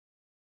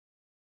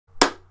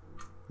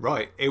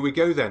Right, here we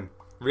go then.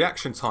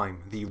 Reaction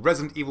time. The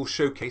Resident Evil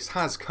showcase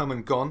has come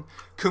and gone.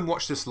 Couldn't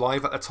watch this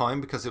live at the time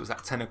because it was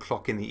at 10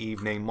 o'clock in the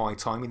evening, my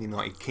time in the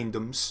United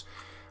Kingdoms.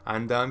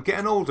 And I'm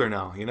getting older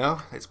now, you know.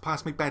 It's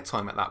past my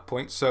bedtime at that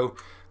point, so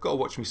got to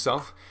watch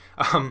myself.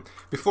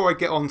 Before I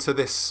get on to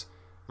this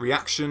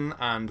reaction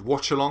and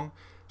watch along,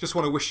 just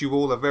want to wish you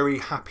all a very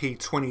happy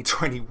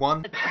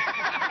 2021.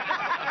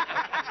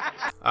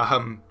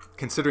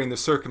 Considering the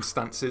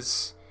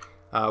circumstances,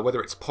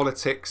 whether it's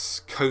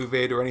politics,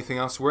 COVID or anything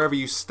else, wherever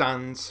you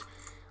stand,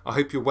 I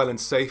hope you're well and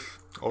safe,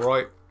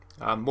 alright?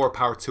 More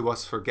power to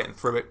us for getting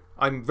through it.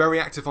 I'm very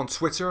active on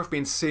Twitter. I've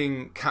been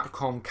seeing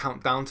Capcom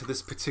count down to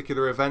this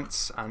particular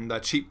event, and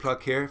cheap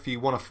plug here, if you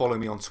want to follow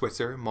me on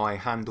Twitter, my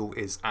handle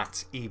is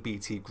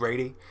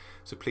 @EBTGrady,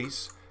 so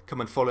please come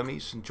and follow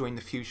me and join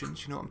the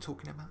fusions, you know what I'm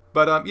talking about.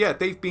 But yeah,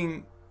 they've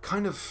been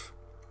kind of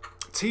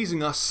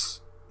teasing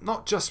us,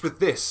 not just with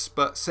this,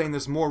 but saying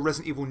there's more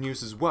Resident Evil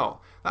news as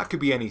well. That could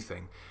be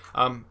anything.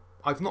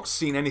 I've not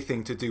seen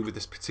anything to do with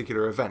this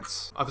particular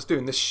event. I was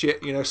doing this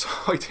shit, you know, so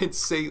I didn't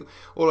see,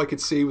 all I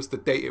could see was the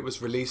date it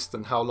was released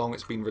and how long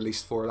it's been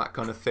released for, that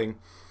kind of thing.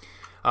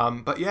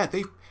 But yeah,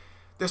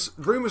 there's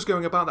rumours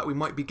going about that we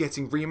might be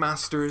getting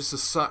remasters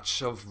as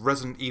such of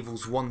Resident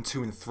Evils 1,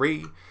 2 and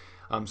 3.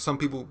 Some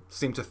people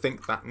seem to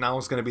think that now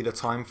is going to be the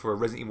time for a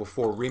Resident Evil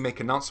 4 remake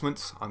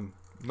announcement. I'm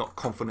not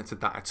confident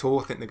of that at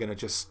all. I think they're going to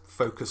just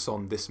focus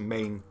on this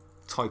main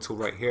title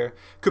right here.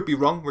 Could be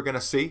wrong, we're going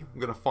to see,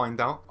 we're going to find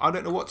out. I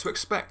don't know what to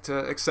expect,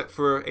 except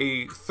for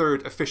a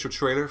third official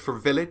trailer for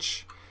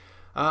Village,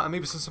 and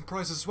maybe some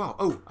surprises as well.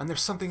 Oh, and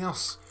there's something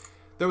else.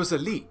 There was a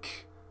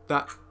leak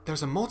that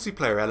there's a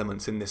multiplayer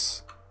element in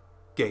this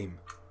game.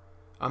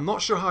 I'm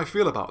not sure how I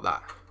feel about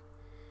that.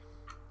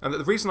 And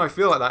the reason I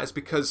feel like that is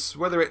because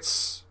whether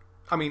it's,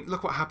 I mean,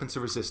 look what happened to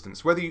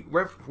Resistance.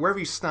 Wherever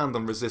you stand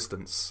on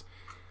Resistance,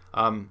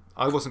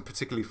 I wasn't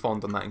particularly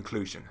fond on that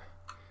inclusion.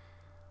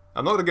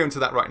 I'm not going to go into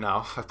that right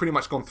now. I've pretty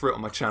much gone through it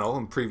on my channel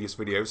in previous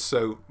videos,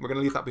 so we're going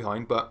to leave that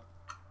behind. But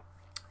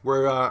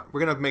we're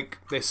going to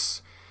make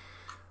this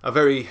a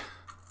very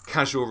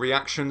casual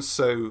reaction,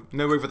 so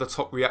no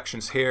over-the-top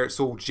reactions here. It's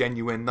all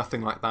genuine,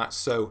 nothing like that.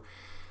 So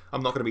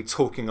I'm not going to be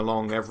talking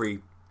along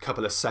every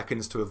couple of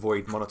seconds to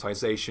avoid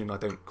monetization. I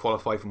don't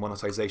qualify for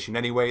monetization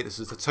anyway. This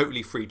is a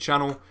totally free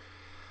channel.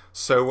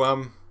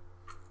 So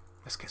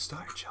let's get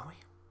started, shall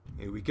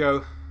we? Here we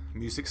go.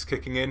 Music's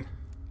kicking in.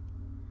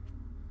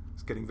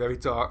 It's getting very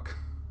dark.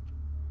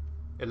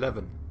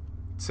 11,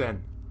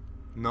 10,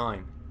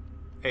 9,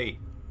 8,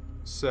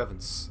 7,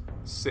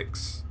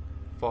 6,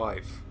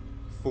 5,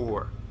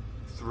 4,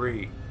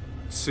 3,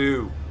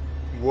 2,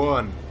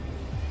 1.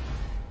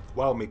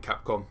 Wow me,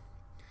 Capcom.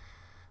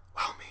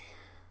 Wow me.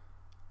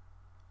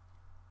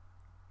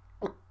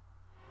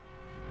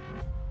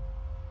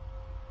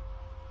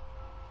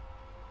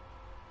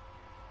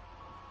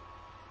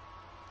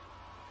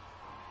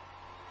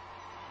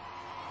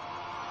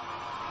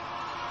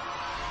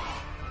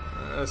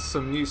 There's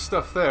some new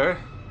stuff there.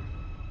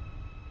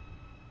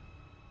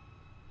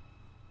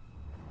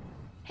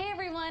 Hey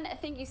everyone,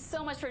 thank you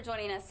so much for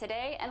joining us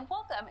today and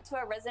welcome to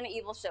our Resident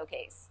Evil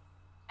showcase.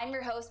 I'm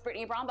your host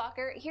Brittany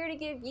Brombacher, here to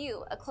give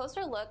you a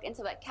closer look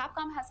into what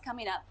Capcom has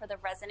coming up for the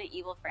Resident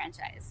Evil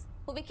franchise.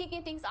 We'll be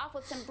kicking things off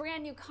with some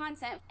brand new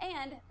content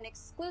and an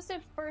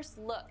exclusive first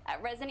look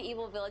at Resident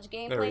Evil Village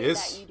gameplay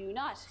that you do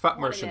not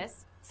want to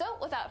miss. So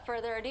without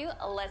further ado,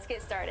 let's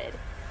get started.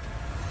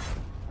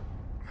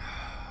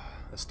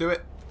 Let's do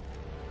it.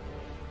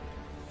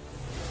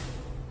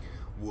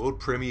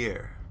 World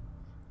premiere.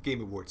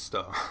 Game Awards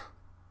style.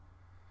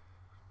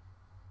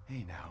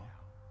 Hey now.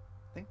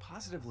 Think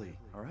positively,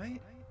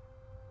 alright?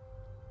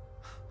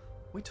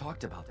 We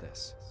talked about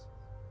this.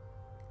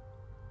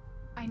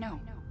 I know.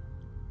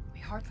 We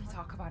hardly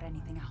talk about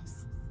anything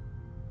else.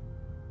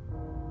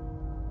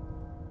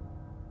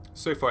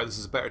 So far, this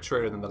is a better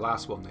trailer than the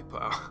last one they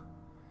put out,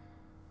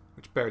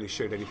 which barely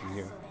showed anything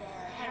new.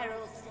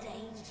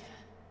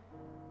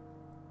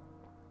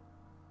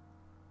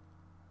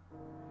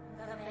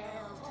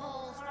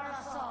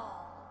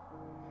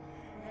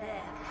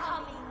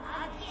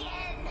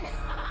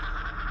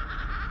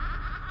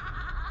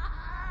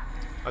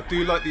 I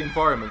do like the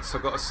environments,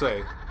 I've got to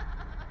say.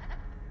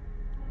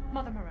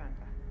 Mother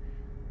Miranda,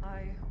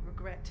 I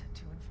regret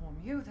to inform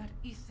you that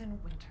Ethan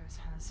Winters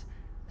has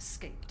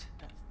escaped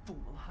that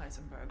fool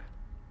Heisenberg.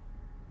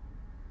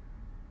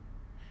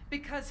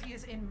 Because he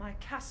is in my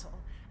castle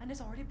and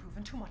has already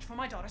proven too much for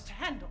my daughters to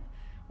handle.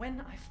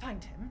 When I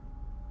find him...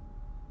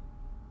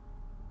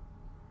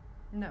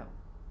 No,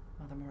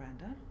 Mother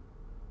Miranda.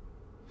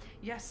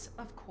 Yes,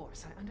 of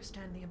course, I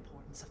understand the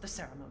importance of the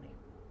ceremony.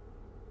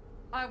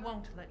 I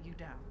won't let you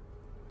down.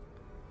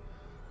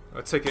 I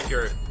take it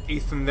you're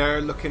Ethan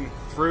there looking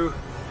through.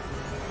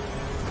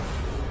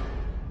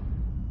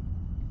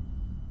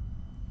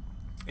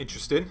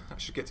 Interesting. I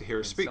should get to hear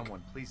her speak.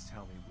 Someone please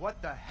tell me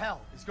what the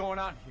hell is going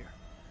on here?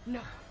 No.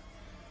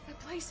 The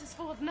place is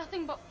full of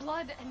nothing but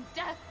blood and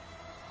death.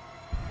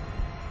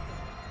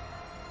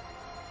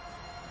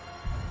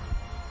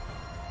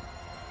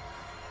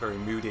 Very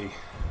moody.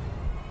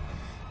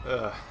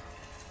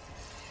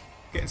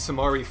 Getting some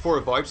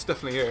RE4 vibes,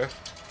 definitely here.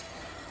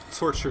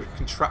 Torture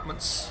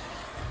entrapments.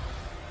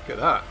 Look at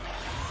that.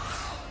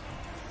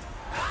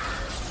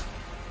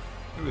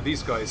 Look at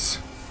these guys.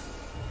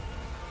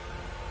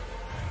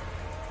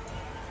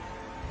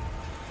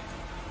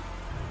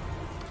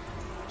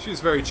 She's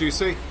very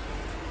juicy.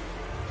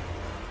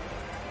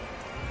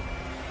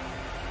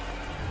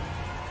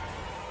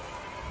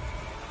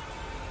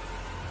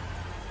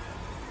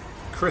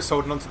 Chris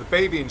holding on to the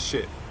baby and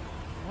shit.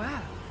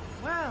 Well,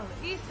 well,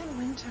 Ethan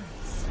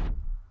Winters.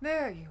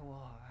 There you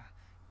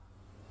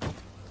are.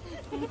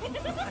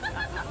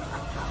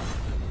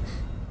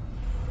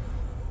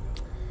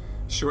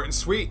 Short and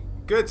sweet.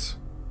 Good.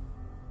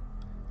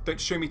 Don't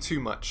show me too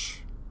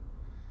much.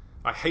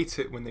 I hate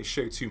it when they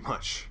show too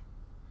much.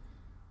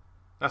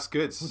 That's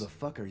good. Who the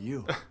fuck are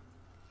you?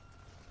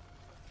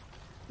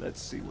 Let's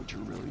see what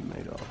you're really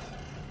made of.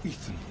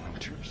 Ethan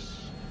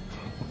Winters.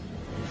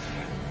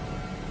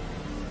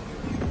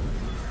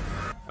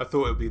 I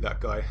thought it would be that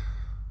guy.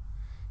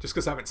 Just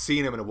because I haven't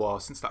seen him in a while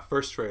since that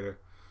first trailer.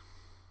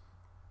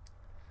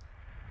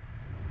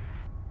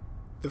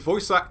 The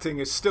voice acting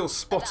is still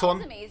spot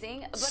on.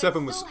 Amazing, but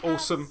 7 I was still have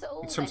awesome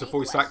so in terms of many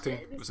voice acting.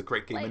 questions. It was a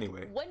great game Like,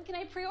 anyway. when can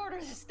I pre-order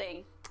this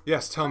thing?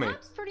 Yes, tell me.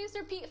 Perhaps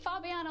producer Pete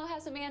Fabiano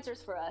has some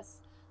answers for us.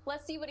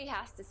 Let's see what he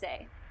has to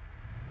say.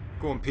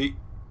 Go on, Pete.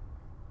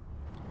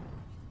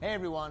 Hey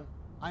everyone,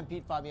 I'm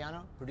Pete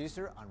Fabiano,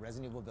 producer on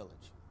Resident Evil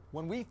Village.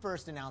 When we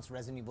first announced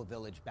Resident Evil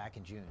Village back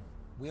in June,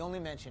 we only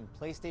mentioned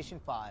PlayStation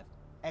 5,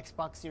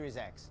 Xbox Series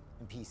X,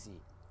 and PC.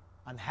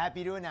 I'm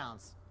happy to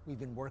announce we've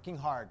been working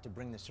hard to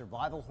bring the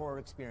survival horror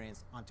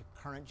experience onto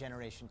current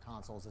generation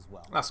consoles as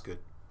well. That's good.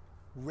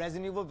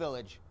 Resident Evil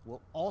Village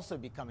will also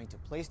be coming to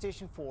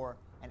PlayStation 4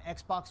 and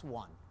Xbox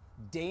One,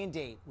 day and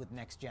date with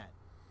next gen.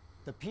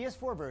 The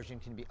PS4 version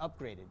can be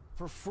upgraded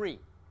for free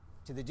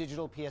to the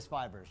digital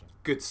PS5 version.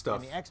 Good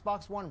stuff. And the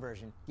Xbox One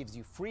version gives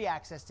you free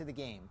access to the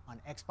game on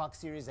Xbox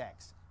Series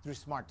X through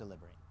Smart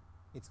Delivery.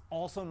 It's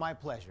also my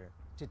pleasure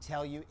to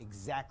tell you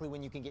exactly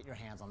when you can get your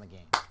hands on the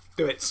game.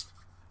 Do it.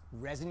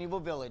 Resident Evil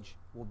Village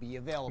will be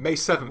available May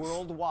 7th.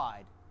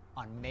 worldwide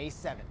on May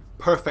 7th.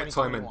 Perfect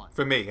timing 2021,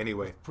 for me,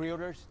 anyway.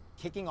 Pre-orders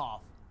kicking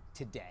off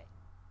today.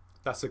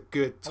 That's a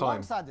good time.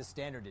 Alongside the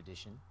standard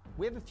edition,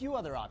 we have a few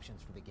other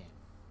options for the game.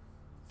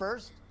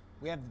 First,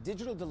 we have the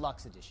Digital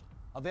Deluxe Edition,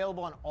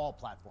 available on all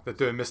platforms. They're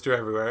doing Mr.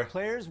 Everywhere.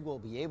 Players will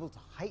be able to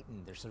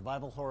heighten their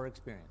survival horror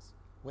experience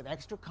with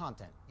extra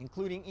content,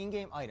 including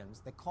in-game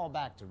items that call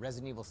back to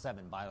Resident Evil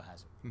 7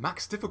 Biohazard.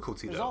 Max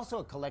difficulty, There's though. also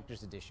a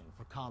collector's edition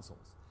for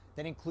consoles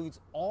that includes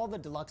all the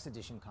Deluxe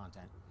Edition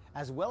content,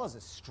 as well as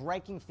a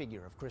striking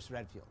figure of Chris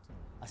Redfield,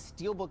 a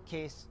steelbook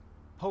case,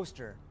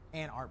 poster,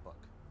 and art book.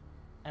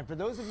 And for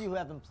those of you who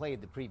haven't played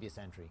the previous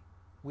entry,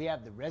 we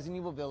have the Resident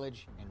Evil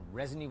Village and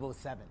Resident Evil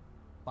 7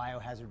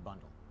 Biohazard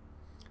bundle.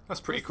 That's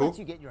pretty This cool. lets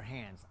you get your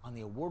hands on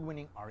the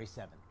award-winning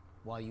RE7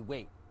 while you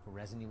wait for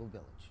Resident Evil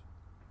Village.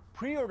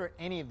 Pre-order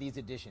any of these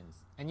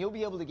editions, and you'll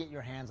be able to get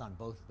your hands on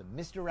both the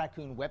Mr.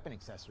 Raccoon weapon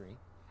accessory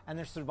and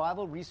their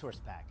survival resource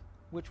pack,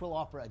 which will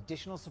offer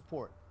additional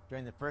support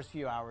during the first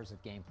few hours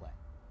of gameplay.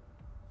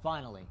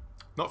 Finally,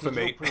 Not for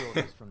digital me.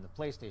 pre-orders from the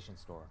PlayStation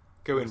Store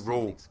Go will in receive raw.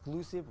 an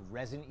exclusive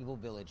Resident Evil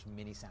Village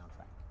mini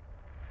soundtrack.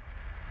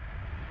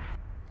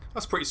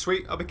 That's pretty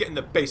sweet. I'll be getting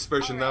the base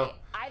version All now. right,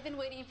 I've been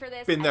waiting for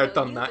this. Been I there, know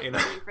done you've that, been you know.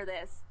 waiting for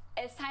this.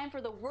 It's time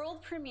for the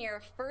world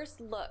premiere first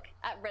look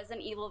at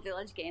Resident Evil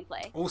Village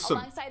gameplay. Awesome.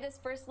 Alongside this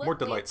first look, More we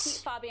have delights.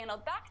 Pete Fabiano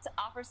back to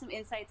offer some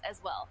insights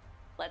as well.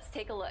 Let's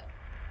take a look.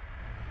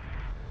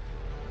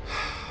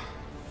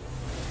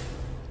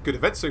 Good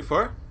event so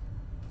far.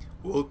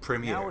 World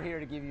premiere. Now we're here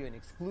to give you an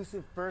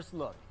exclusive first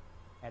look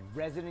at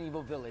Resident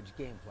Evil Village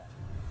gameplay.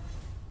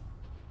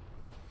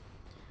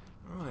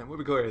 Alright, where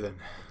we go here then?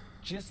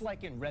 Just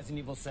like in Resident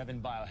Evil 7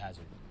 Biohazard,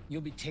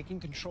 you'll be taking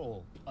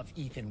control of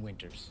Ethan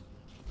Winters.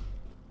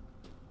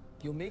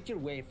 You'll make your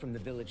way from the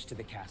village to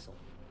the castle.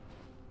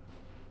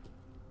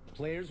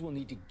 Players will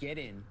need to get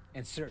in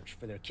and search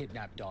for their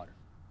kidnapped daughter.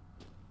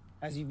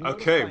 As you've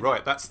noticed Okay, by now,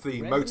 right, that's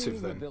the Resident motive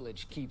Evil then.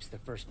 Village keeps the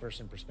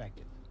first-person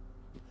perspective.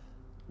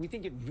 We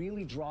think it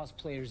really draws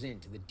players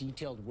into the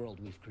detailed world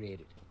we've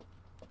created.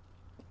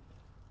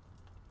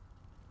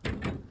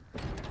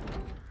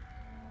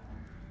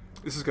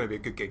 This is going to be a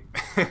good game.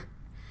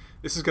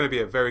 This is going to be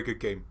a very good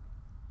game.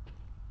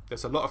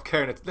 There's a lot of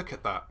care in it. Look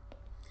at that.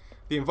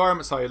 The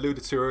environments I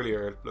alluded to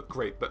earlier look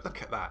great, but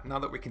look at that. Now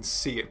that we can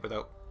see it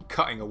without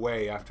cutting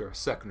away after a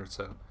second or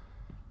so.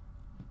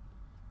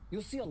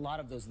 You'll see a lot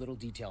of those little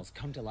details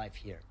come to life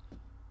here.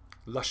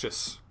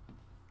 Luscious.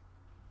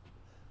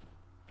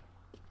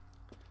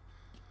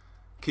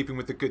 Keeping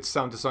with the good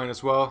sound design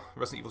as well.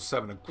 Resident Evil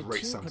 7, a The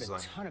great team sound put design.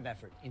 a ton of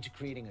effort into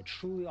creating a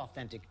truly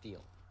authentic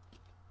feel.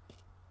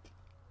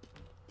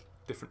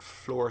 Different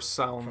floor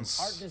From art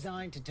sounds.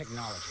 design to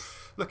technology,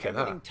 Look at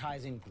everything that.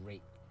 ties in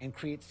great and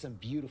creates some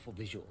beautiful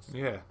visuals.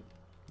 Yeah,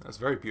 that's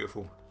very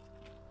beautiful.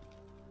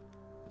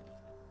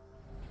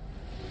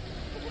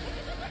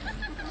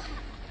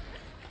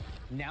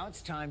 Now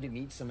it's time to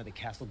meet some of the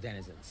castle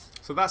denizens.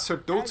 So that's her As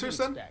you'd daughters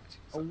then? expect,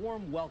 a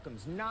warm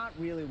welcome's not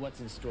really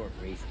what's in store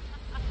for Ethan.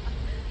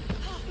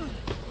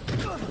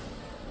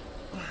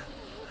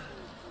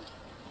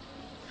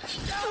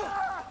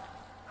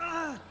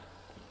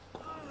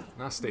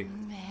 Nasty.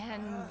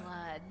 Man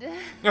blood.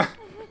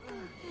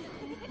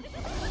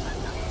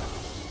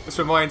 This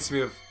reminds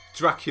me of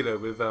Dracula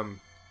with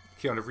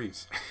Keanu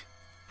Reeves.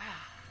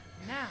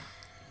 Now,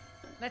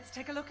 let's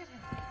take a look at him.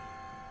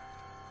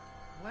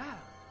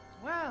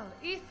 Well,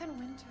 Ethan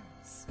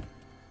Winters.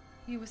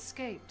 You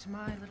escaped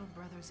my little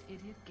brother's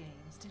idiot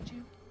games, did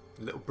you?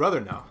 Little brother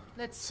now.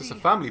 Let's It's see just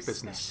a family how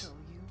business. special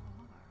you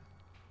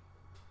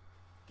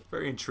are.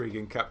 Very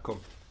intriguing, Capcom.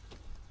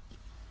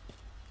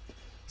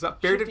 Is that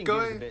bearded Shifting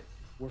gears guy? a bit,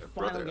 we're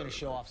Brother. finally going to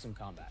show off some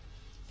combat.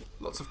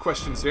 Lots of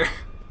questions here.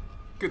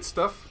 Good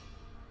stuff.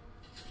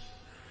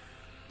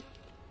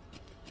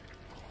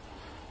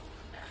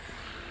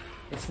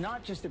 It's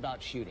not just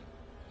about shooting.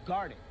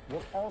 Guarding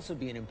will also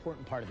be an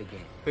important part of the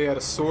game. They had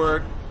a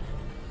sword.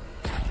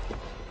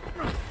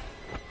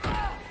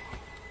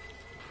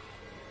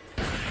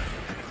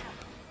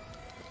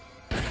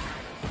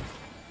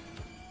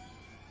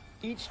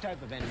 Each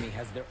type of enemy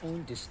has their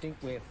own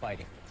distinct way of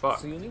fighting. Fuck.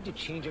 So you'll need to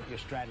change up your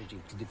strategy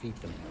to defeat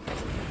them.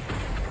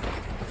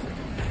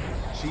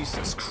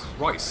 Jesus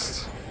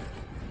Christ.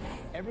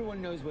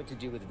 Everyone knows what to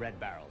do with red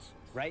barrels,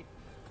 right?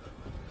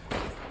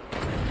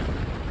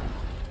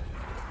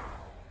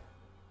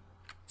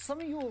 Some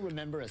of you will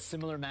remember a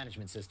similar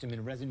management system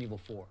in Resident Evil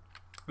 4.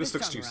 This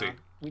looks time juicy. around,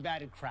 we've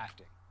added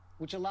crafting,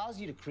 which allows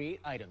you to create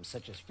items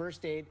such as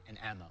first aid and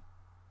ammo.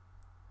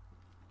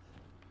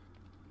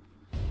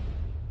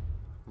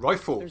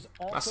 Rifle. There's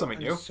That's also something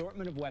an new.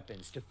 assortment of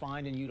weapons to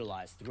find and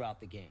utilize throughout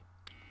the game.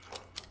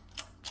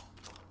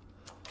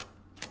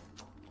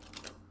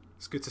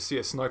 It's good to see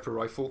a sniper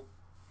rifle.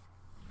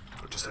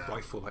 Or just a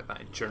rifle like that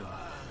in general.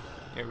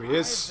 Here he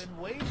is. I've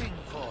been waiting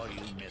for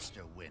you,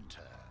 Mr. Winters.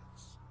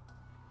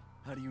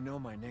 How do you know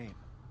my name?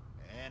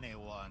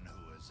 Anyone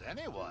who is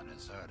anyone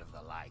has heard of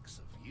the likes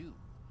of you.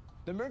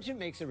 The merchant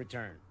makes a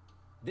return.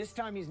 This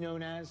time he's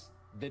known as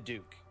the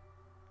Duke.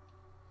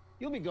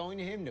 You'll be going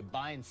to him to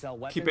buy and sell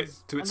weapons. Keep it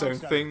to its own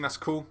amongst thing. other That's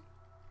cool.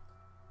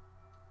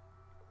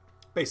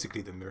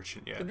 Basically the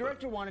merchant, yeah. The but-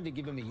 director wanted to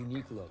give him a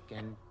unique look,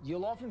 and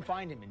you'll often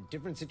find him in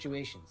different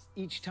situations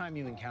each time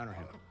you encounter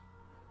him.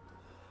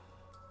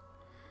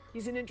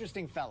 He's an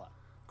interesting fella.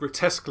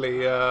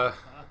 Grotesquely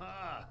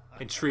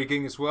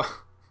intriguing as well.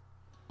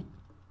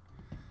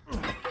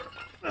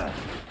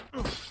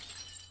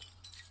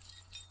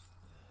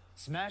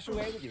 Smash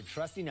away with your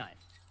trusty knife.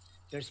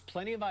 There's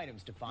plenty of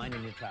items to find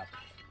in your travel.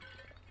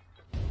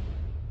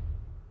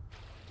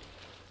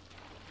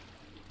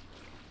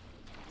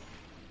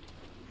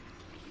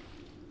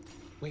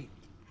 Wait,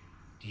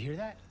 do you hear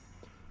that?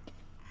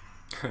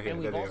 Yeah, And there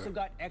we've they also are.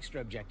 got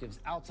extra objectives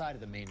outside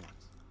of the main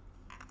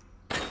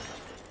ones.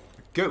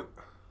 Go.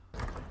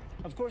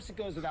 Of course, it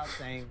goes without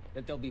saying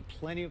that there'll be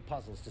plenty of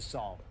puzzles to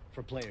solve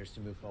for players to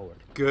move forward.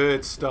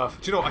 Good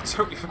stuff. Do you know what I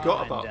totally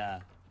forgot about?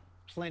 And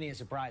plenty of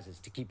surprises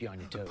to keep you on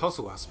your toes.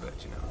 Puzzle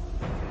aspect, you know.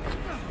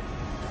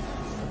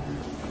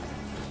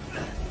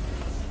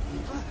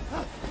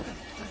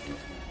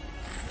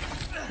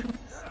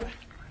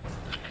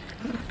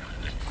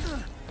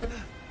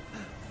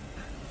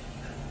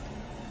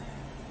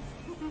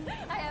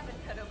 I haven't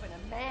cut open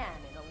a man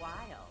in a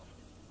while.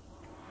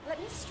 Let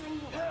me string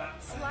you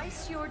up,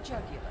 slice your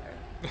jugular,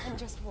 and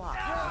just watch.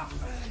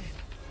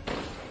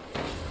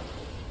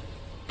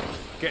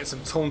 Getting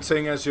some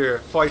taunting as you're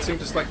fighting,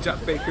 just like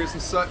Jack Baker's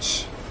and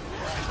such.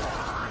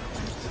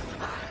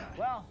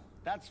 Well,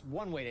 that's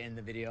one way to end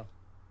the video.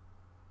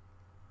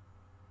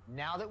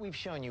 Now that we've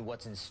shown you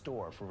what's in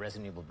store for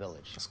Resident Evil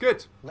Village, That's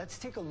good. let's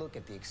take a look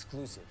at the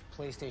exclusive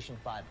PlayStation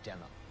 5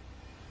 demo.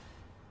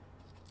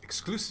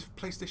 Exclusive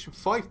PlayStation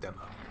 5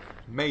 demo.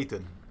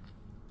 Maiden.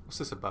 What's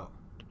this about?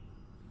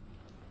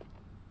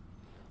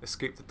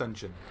 Escape the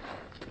dungeon.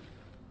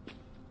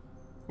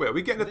 Wait, are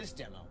we getting For a... this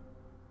demo,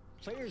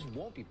 players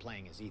won't be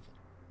playing as Ethan,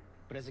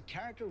 but as a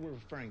character we're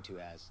referring to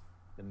as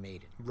the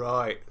Maiden.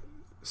 Right.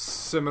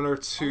 Similar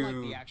Unlike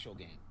to... the actual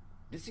game,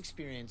 this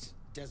experience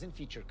doesn't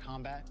feature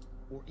combat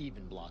or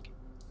even blocking.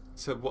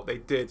 to what they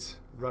did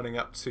running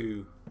up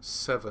to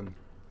 7.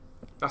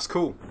 That's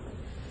cool.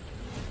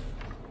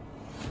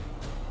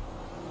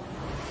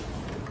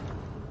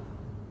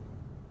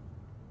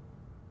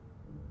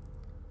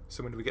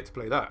 So when do we get to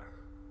play that?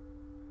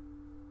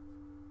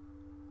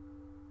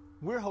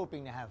 We're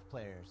hoping to have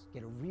players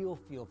get a real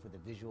feel for the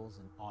visuals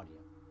and audio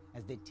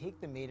as they take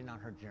the Maiden on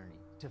her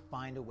journey to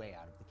find a way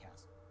out of the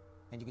castle.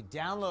 And you can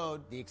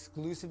download the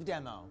exclusive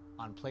demo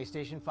on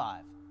PlayStation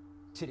 5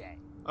 today.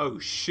 Oh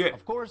shit.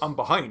 Of course, I'm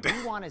behind.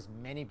 we want as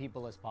many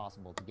people as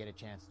possible to get a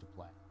chance to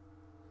play.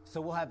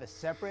 So we'll have a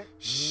separate new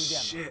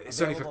demo Shit,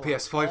 it's only for available on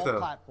PS5 all though.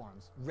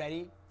 platforms,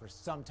 ready for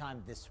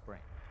sometime this spring.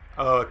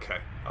 Okay.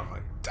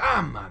 Alright.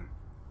 Damn, man.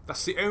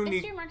 That's the only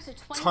This year marks the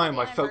 25th time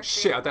I felt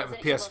anniversary shit I of don't have a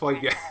Resident Evil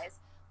PS5 yet. franchise,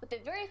 with the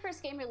very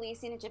first game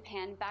releasing in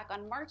Japan back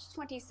on March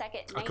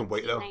 22nd, I can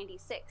wait though.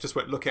 1996. Just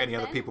won't look at any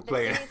other people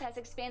playing The it. series has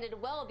expanded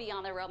well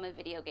beyond the realm of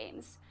video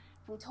games.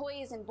 From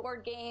toys and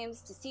board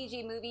games to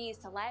CG movies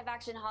to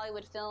live-action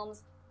Hollywood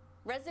films,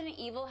 Resident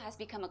Evil has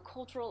become a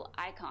cultural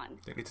icon.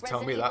 Don't need to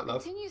tell me that,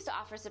 love. Continues to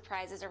offer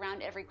surprises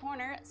around every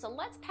corner, so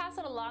let's pass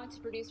it along to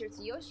producer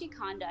Tsuyoshi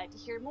Kanda to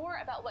hear more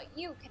about what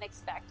you can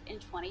expect in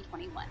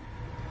 2021.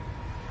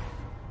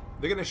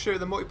 They're going to show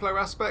the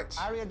multiplayer aspect?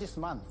 Earlier this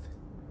month,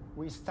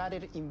 we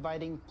started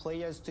inviting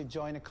players to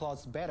join a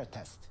closed beta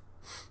test.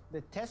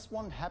 The test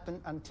won't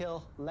happen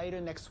until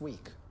later next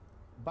week,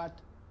 but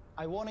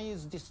I want to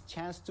use this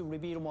chance to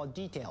reveal more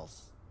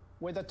details.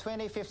 With the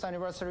 25th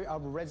anniversary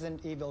of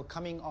Resident Evil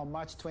coming on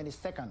March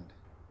 22nd,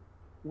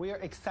 we are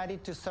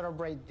excited to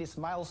celebrate this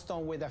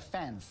milestone with our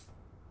fans.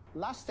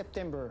 Last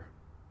September,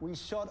 we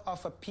showed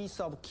off a piece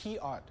of key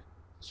art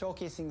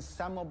showcasing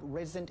some of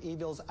Resident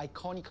Evil's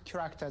iconic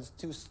characters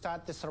to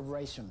start the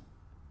celebration.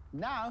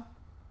 Now,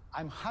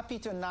 I'm happy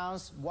to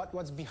announce what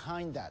was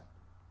behind that.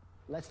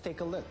 Let's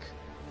take a look.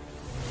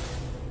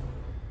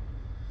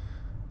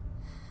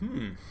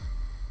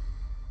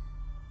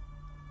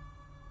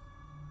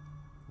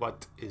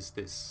 What is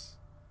this?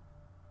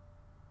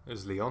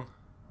 There's Leon.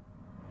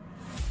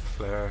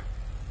 Claire.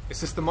 Is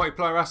this the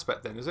multiplayer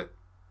aspect then, is it?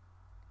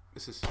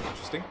 This is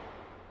interesting.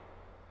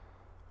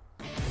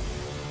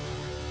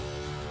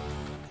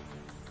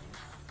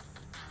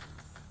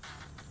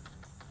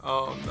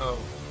 Oh no.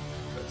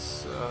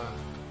 Let's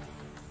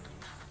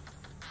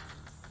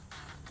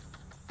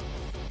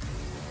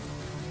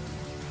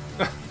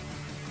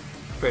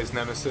Claire's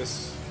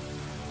nemesis.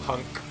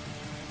 Hunk.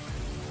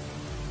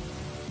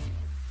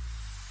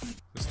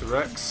 Mr.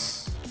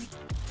 X.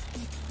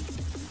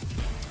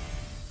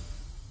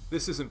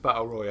 This isn't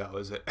Battle Royale,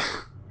 is it?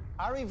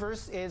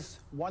 Ariverse is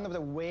one of the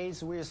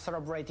ways we're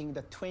celebrating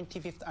the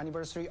 25th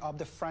anniversary of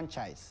the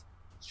franchise,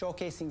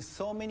 showcasing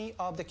so many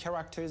of the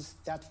characters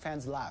that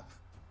fans love.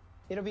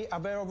 It'll be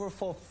available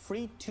for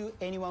free to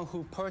anyone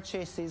who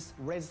purchases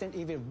Resident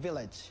Evil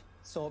Village,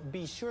 so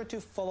be sure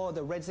to follow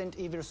the Resident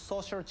Evil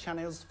social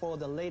channels for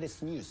the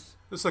latest news.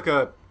 Looks like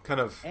a kind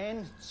of...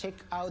 And check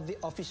out the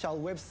official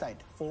website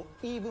for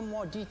even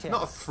more details.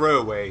 Not a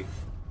throwaway.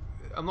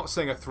 I'm not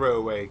saying a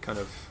throwaway kind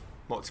of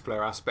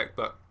multiplayer aspect,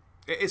 but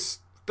it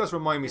does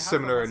remind me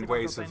similar in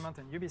ways of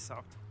Ubisoft.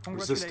 Resistance.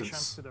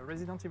 Congratulations to the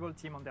Resident Evil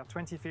team on their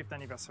 25th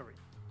anniversary.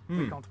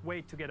 We can't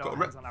wait to get our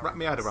hands on our wrap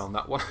me head around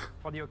that one.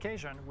 For the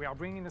occasion, we are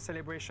bringing the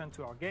celebration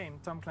to our game,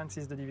 Tom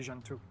Clancy's The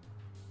Division 2.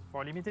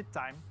 For a limited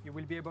time, you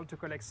will be able to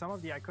collect some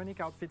of the iconic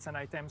outfits and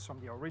items from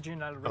the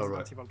original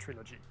Resident Evil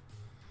trilogy.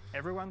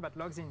 Everyone that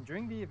logs in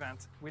during the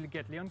event will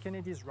get Leon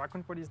Kennedy's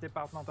Raccoon Police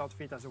Department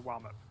outfit as a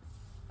warm-up.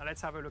 Now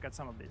let's have a look at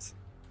some of these.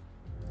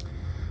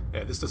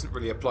 Yeah, this doesn't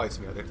really apply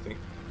to me, I don't think.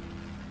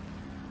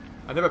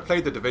 I never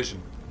played The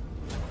Division.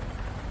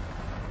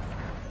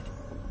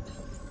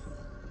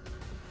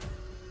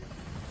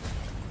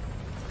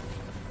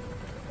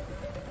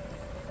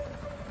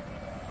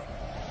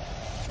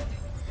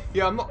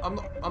 Yeah, I'm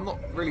not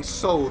really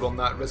sold on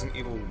that Resident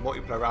Evil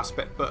multiplayer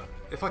aspect, but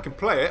if I can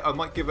play it, I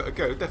might give it a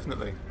go,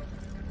 definitely.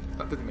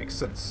 That didn't make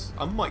sense.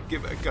 I might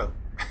give it a go.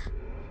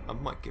 I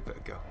might give it a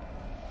go.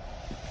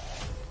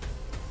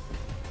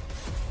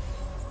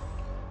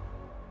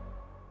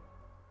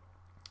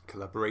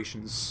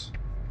 Collaborations.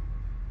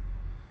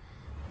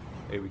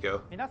 Here we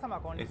go.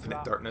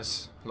 Infinite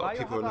Darkness. A lot of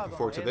people are looking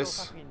forward to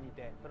this.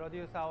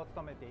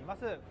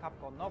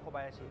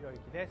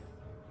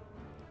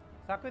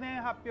 昨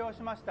年発表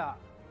しました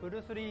フ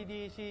ル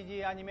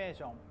 3DCG アニメー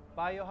ション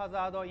バイオハ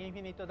ザードインフ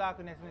ィニットダー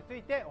クネスにつ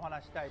いてお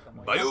話したいと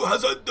思います。バイオハ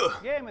ザード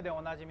ゲームで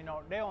おなじみ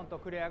のレオンと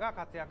クレアが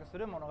活躍す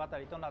る物語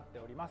となって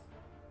おります。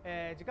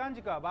時間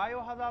軸はバイ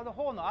オハザード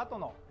4の後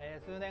の、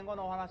数年後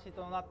のお話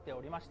となって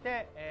おりまし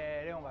て、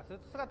レオンがスー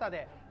ツ姿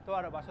でと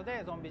ある場所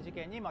でゾンビ事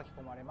件に巻き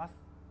込まれます。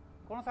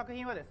この作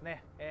品はです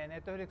ね、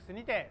Netflix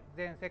にて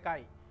全世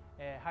界、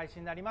配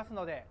信になります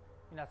ので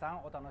皆さ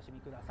んお楽しみ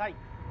ください。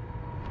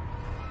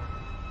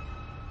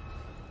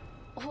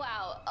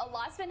Wow, a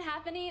lot's been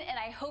happening, and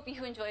I hope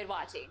you enjoyed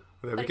watching.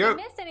 There we but go. If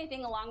you missed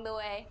anything along the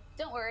way,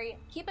 don't worry.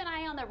 Keep an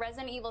eye on the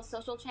Resident Evil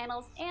social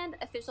channels and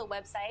official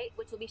website,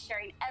 which will be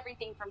sharing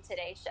everything from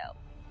today's show.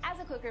 As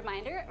a quick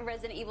reminder,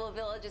 Resident Evil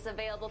Village is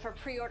available for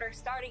pre-order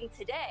starting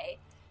today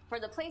for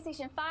the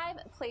PlayStation 5,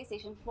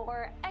 PlayStation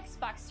 4,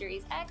 Xbox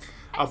Series X,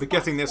 I'll be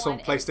getting this on One,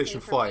 and PlayStation 2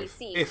 for 5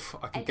 PC. if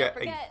I can And get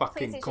don't forget, a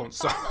fucking PlayStation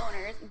console. 5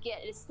 owners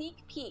get a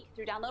sneak peek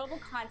through downloadable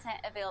content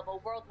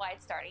available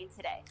worldwide starting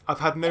today. I've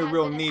had no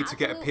real need to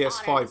get a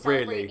PS5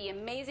 really, The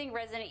amazing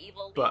Resident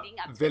Evil but leading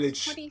up to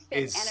Village its 25th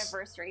is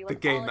anniversary the with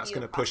game all that's of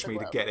going you to push across me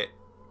the to globe. get it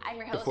I'm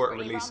your host, before it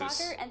Brittany releases.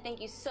 Brombacher, and thank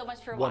you so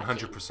much for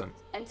watching. 100%.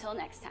 Until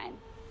next time.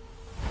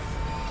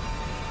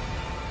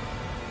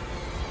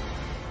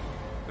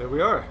 There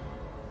we are.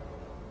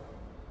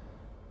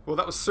 Well,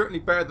 that was certainly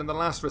better than the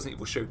last Resident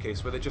Evil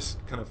showcase, where they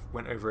just kind of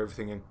went over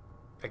everything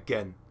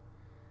again.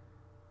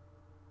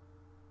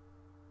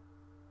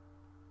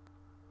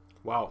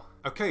 Wow.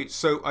 Okay,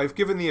 so I've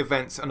given the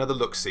event another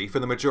look-see, for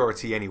the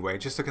majority anyway,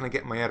 just to kind of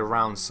get my head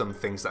around some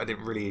things that I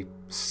didn't really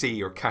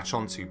see or catch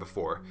on to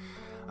before.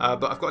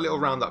 But I've got a little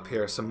roundup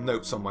here, some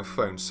notes on my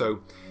phone.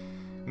 So,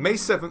 May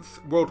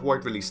 7th,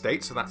 worldwide release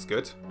date, so that's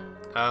good.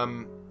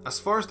 As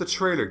far as the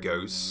trailer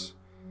goes,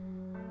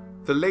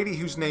 the lady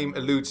whose name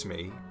eludes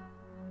me,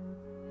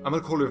 I'm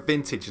going to call her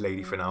Vintage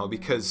Lady for now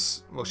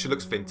because, well, she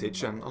looks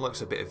vintage, and I like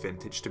a bit of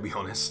vintage, to be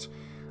honest.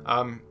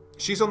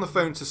 She's on the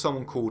phone to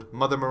someone called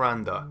Mother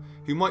Miranda,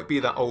 who might be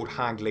that old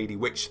hag lady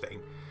witch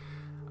thing.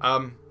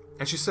 And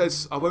she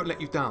says, "I won't let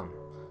you down."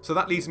 So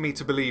that leads me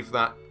to believe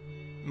that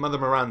Mother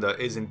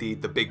Miranda is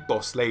indeed the big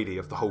boss lady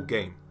of the whole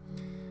game.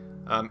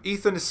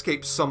 Ethan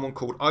escapes someone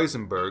called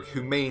Eisenberg,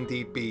 who may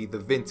indeed be the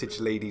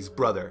Vintage Lady's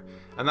brother.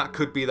 And that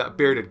could be that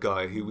bearded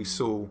guy who we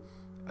saw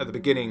at the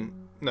beginning,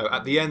 no,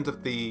 at the end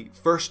of the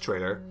first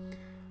trailer.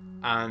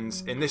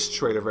 And in this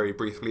trailer very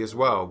briefly as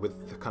well,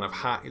 with the kind of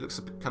hat. He looks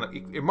a bit kind of,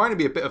 it reminded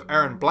me a bit of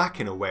Aaron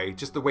Black in a way,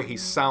 just the way he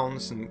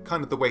sounds and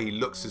kind of the way he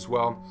looks as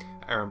well.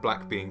 Aaron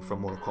Black being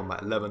from Mortal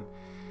Kombat 11.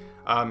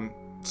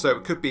 So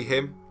it could be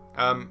him.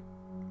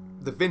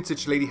 The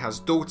Vintage Lady has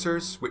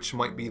daughters, which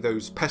might be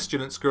those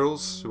Pestilence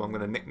girls, who I'm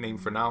going to nickname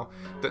for now.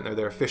 Don't know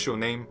their official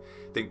name,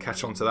 didn't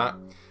catch on to that.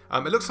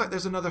 It looks like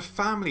there's another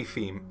family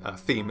theme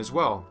as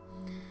well.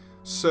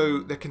 So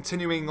they're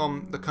continuing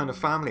on the kind of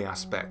family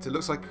aspect. It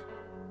looks like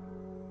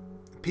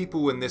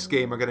people in this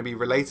game are going to be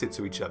related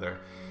to each other.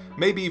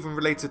 Maybe even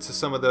related to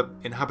some of the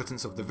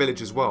inhabitants of the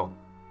village as well.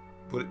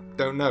 But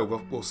don't know,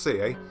 we'll see,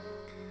 eh?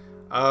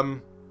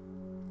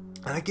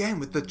 And again,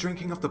 with the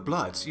drinking of the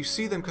blood, you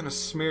see them kind of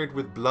smeared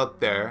with blood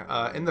there.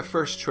 In the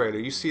first trailer,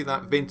 you see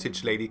that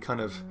Vintage Lady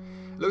kind of,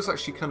 it looks like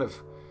she kind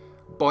of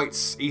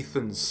bites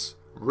Ethan's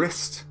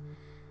wrist.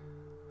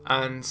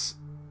 And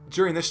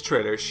during this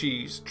trailer,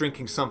 she's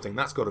drinking something.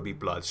 That's got to be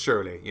blood,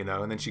 surely, you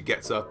know. And then she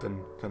gets up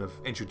and kind of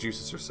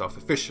introduces herself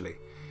officially.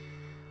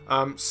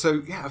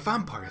 So, yeah, a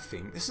vampire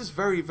theme. This is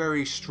very,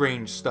 very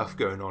strange stuff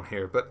going on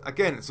here. But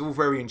again, it's all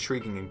very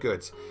intriguing and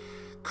good.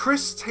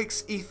 Chris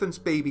takes Ethan's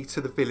baby to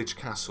the village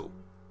castle.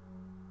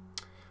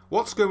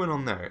 What's going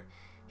on there?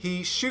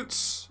 He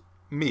shoots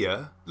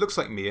Mia, looks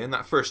like Mia in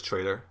that first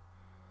trailer.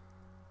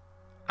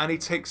 And he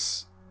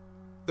takes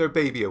their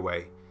baby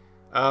away.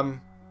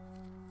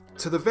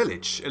 To the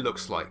village, it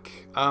looks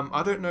like.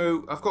 I don't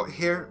know, I've got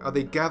here, are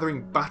they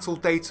gathering battle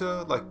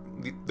data, like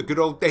the good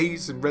old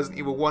days in Resident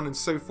Evil 1 and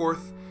so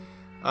forth?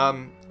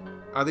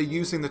 Are they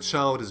using the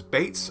child as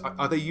bait?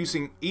 Are they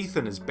using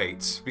Ethan as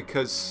bait?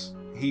 Because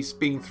he's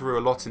been through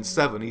a lot in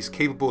 7, he's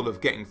capable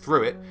of getting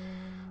through it.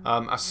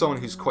 As someone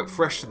who's quite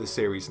fresh to the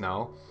series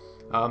now,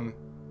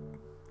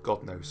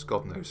 God knows,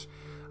 God knows.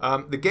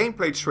 The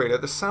gameplay trailer,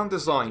 the sound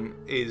design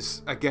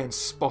is, again,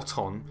 spot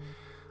on.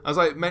 As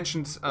I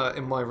mentioned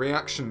in my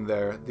reaction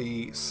there,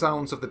 the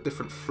sounds of the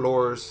different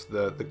floors,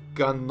 the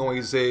gun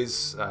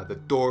noises, the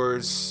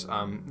doors,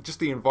 just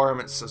the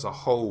environments as a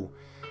whole,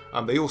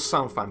 they all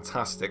sound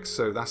fantastic,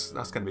 so that's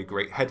going to be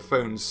great.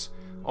 Headphones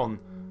on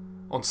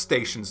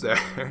stations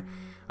there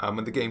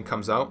when the game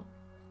comes out.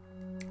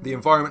 The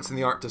environments and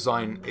the art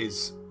design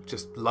is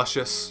just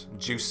luscious,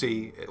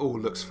 juicy, it all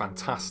looks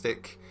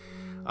fantastic,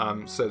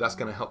 so that's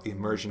going to help the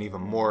immersion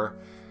even more.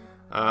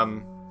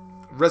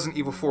 Resident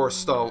Evil 4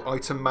 style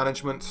item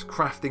management,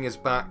 crafting is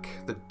back,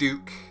 the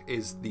Duke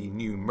is the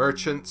new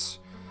merchant,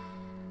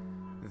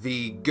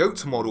 the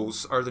goat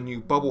models are the new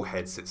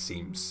bobbleheads it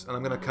seems, and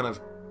I'm going to kind of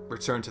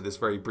return to this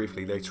very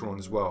briefly later on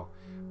as well.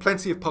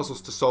 Plenty of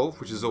puzzles to solve,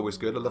 which is always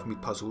good, I love me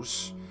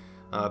puzzles,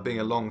 being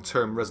a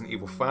long-term Resident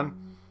Evil fan.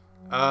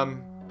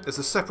 There's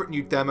a separate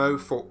new demo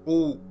for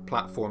all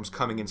platforms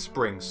coming in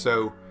spring,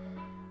 so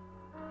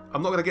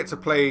I'm not going to get to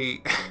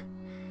play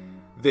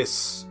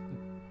this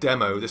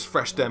demo, this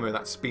fresh demo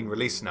that's been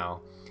released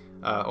now,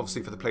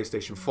 obviously for the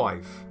PlayStation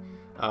 5,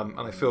 and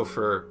I feel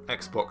for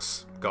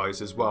Xbox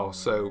guys as well,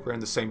 so we're in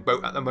the same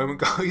boat at the moment,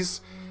 guys.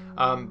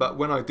 But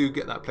when I do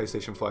get that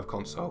PlayStation 5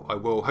 console, I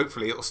will,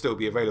 hopefully it'll still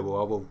be available,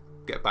 I will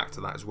get back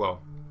to that as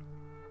well.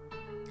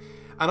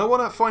 And I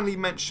want to finally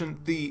mention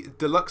the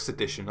Deluxe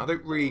Edition. I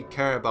don't really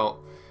care about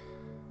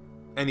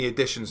any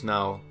editions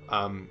now.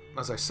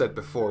 As I said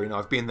before, you know,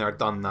 I've been there,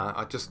 done that.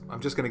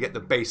 I'm just going to get the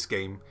base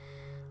game.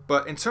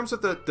 But in terms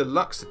of the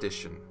Deluxe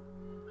Edition,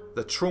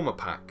 the Trauma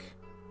Pack,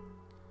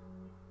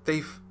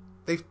 they've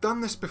done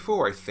this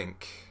before, I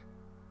think.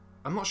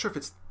 I'm not sure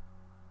if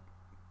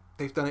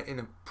they've done it in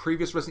a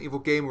previous Resident Evil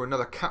game or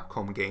another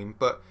Capcom game,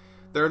 but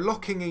they're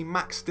locking a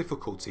max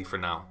difficulty for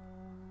now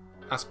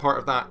as part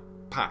of that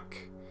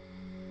pack,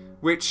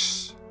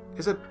 which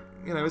is a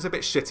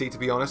bit shitty, to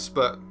be honest,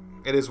 but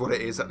it is what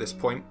it is at this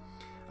point.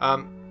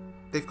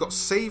 They've got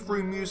save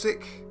room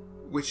music,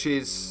 which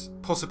is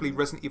possibly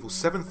Resident Evil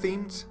 7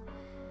 themed.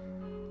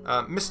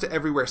 Mr.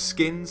 Everywhere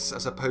skins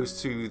as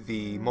opposed to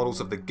the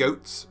models of the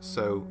goats.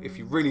 So if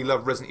you really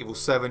love Resident Evil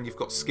 7, you've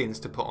got skins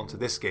to put onto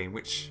this game,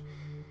 which,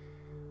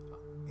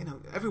 you know,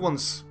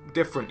 everyone's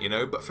different, you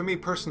know, but for me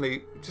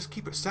personally, just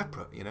keep it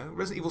separate, you know.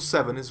 Resident Evil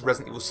 7 is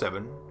Resident Evil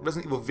 7,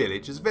 Resident Evil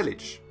Village is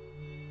Village.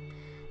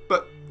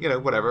 But you know,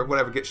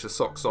 whatever gets your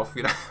socks off,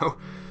 you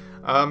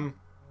know.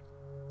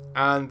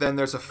 And then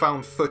there's a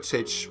found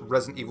footage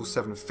Resident Evil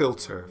 7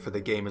 filter for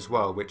the game as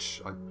well, which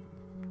I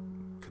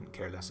couldn't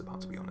care less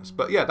about, to be honest.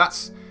 But yeah,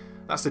 that's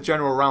the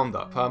general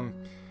roundup.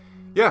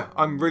 Yeah,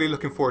 I'm really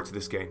looking forward to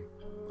this game.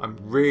 I'm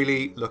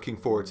really looking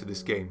forward to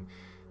this game.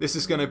 This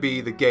is going to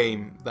be the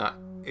game that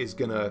is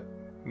going to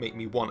make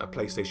me want a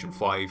PlayStation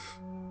 5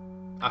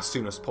 as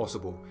soon as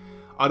possible.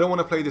 I don't want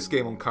to play this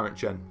game on current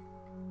gen.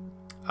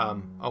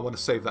 I want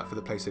to save that for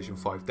the PlayStation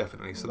 5,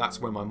 definitely. So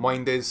that's where my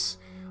mind is.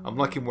 I'm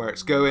liking where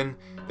it's going.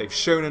 They've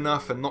shown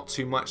enough and not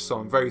too much, so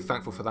I'm very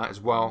thankful for that as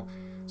well.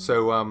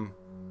 So,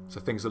 so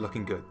things are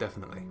looking good,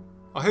 definitely.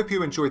 I hope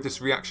you enjoyed this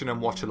reaction and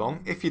watch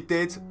along. If you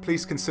did,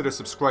 please consider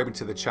subscribing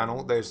to the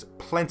channel. There's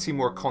plenty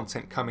more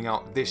content coming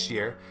out this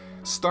year,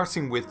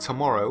 starting with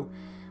tomorrow,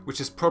 which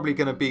is probably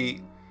going to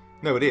be,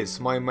 no it is,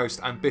 my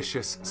most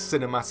ambitious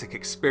cinematic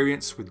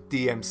experience with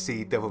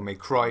DMC Devil May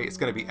Cry. It's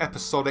going to be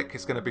episodic,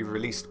 it's going to be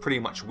released pretty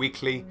much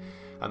weekly,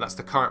 and that's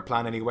the current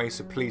plan anyway,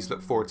 so please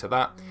look forward to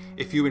that.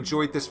 If you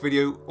enjoyed this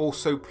video,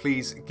 also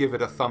please give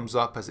it a thumbs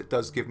up, as it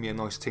does give me a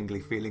nice tingly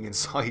feeling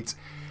inside.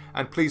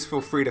 And please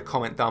feel free to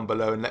comment down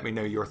below and let me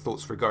know your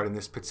thoughts regarding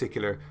this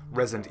particular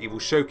Resident Evil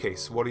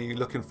showcase. What are you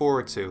looking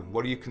forward to?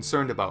 What are you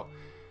concerned about?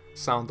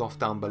 Sound off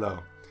down below.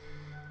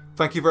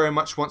 Thank you very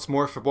much once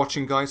more for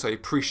watching, guys. I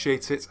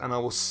appreciate it, and I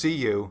will see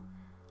you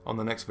on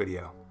the next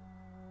video.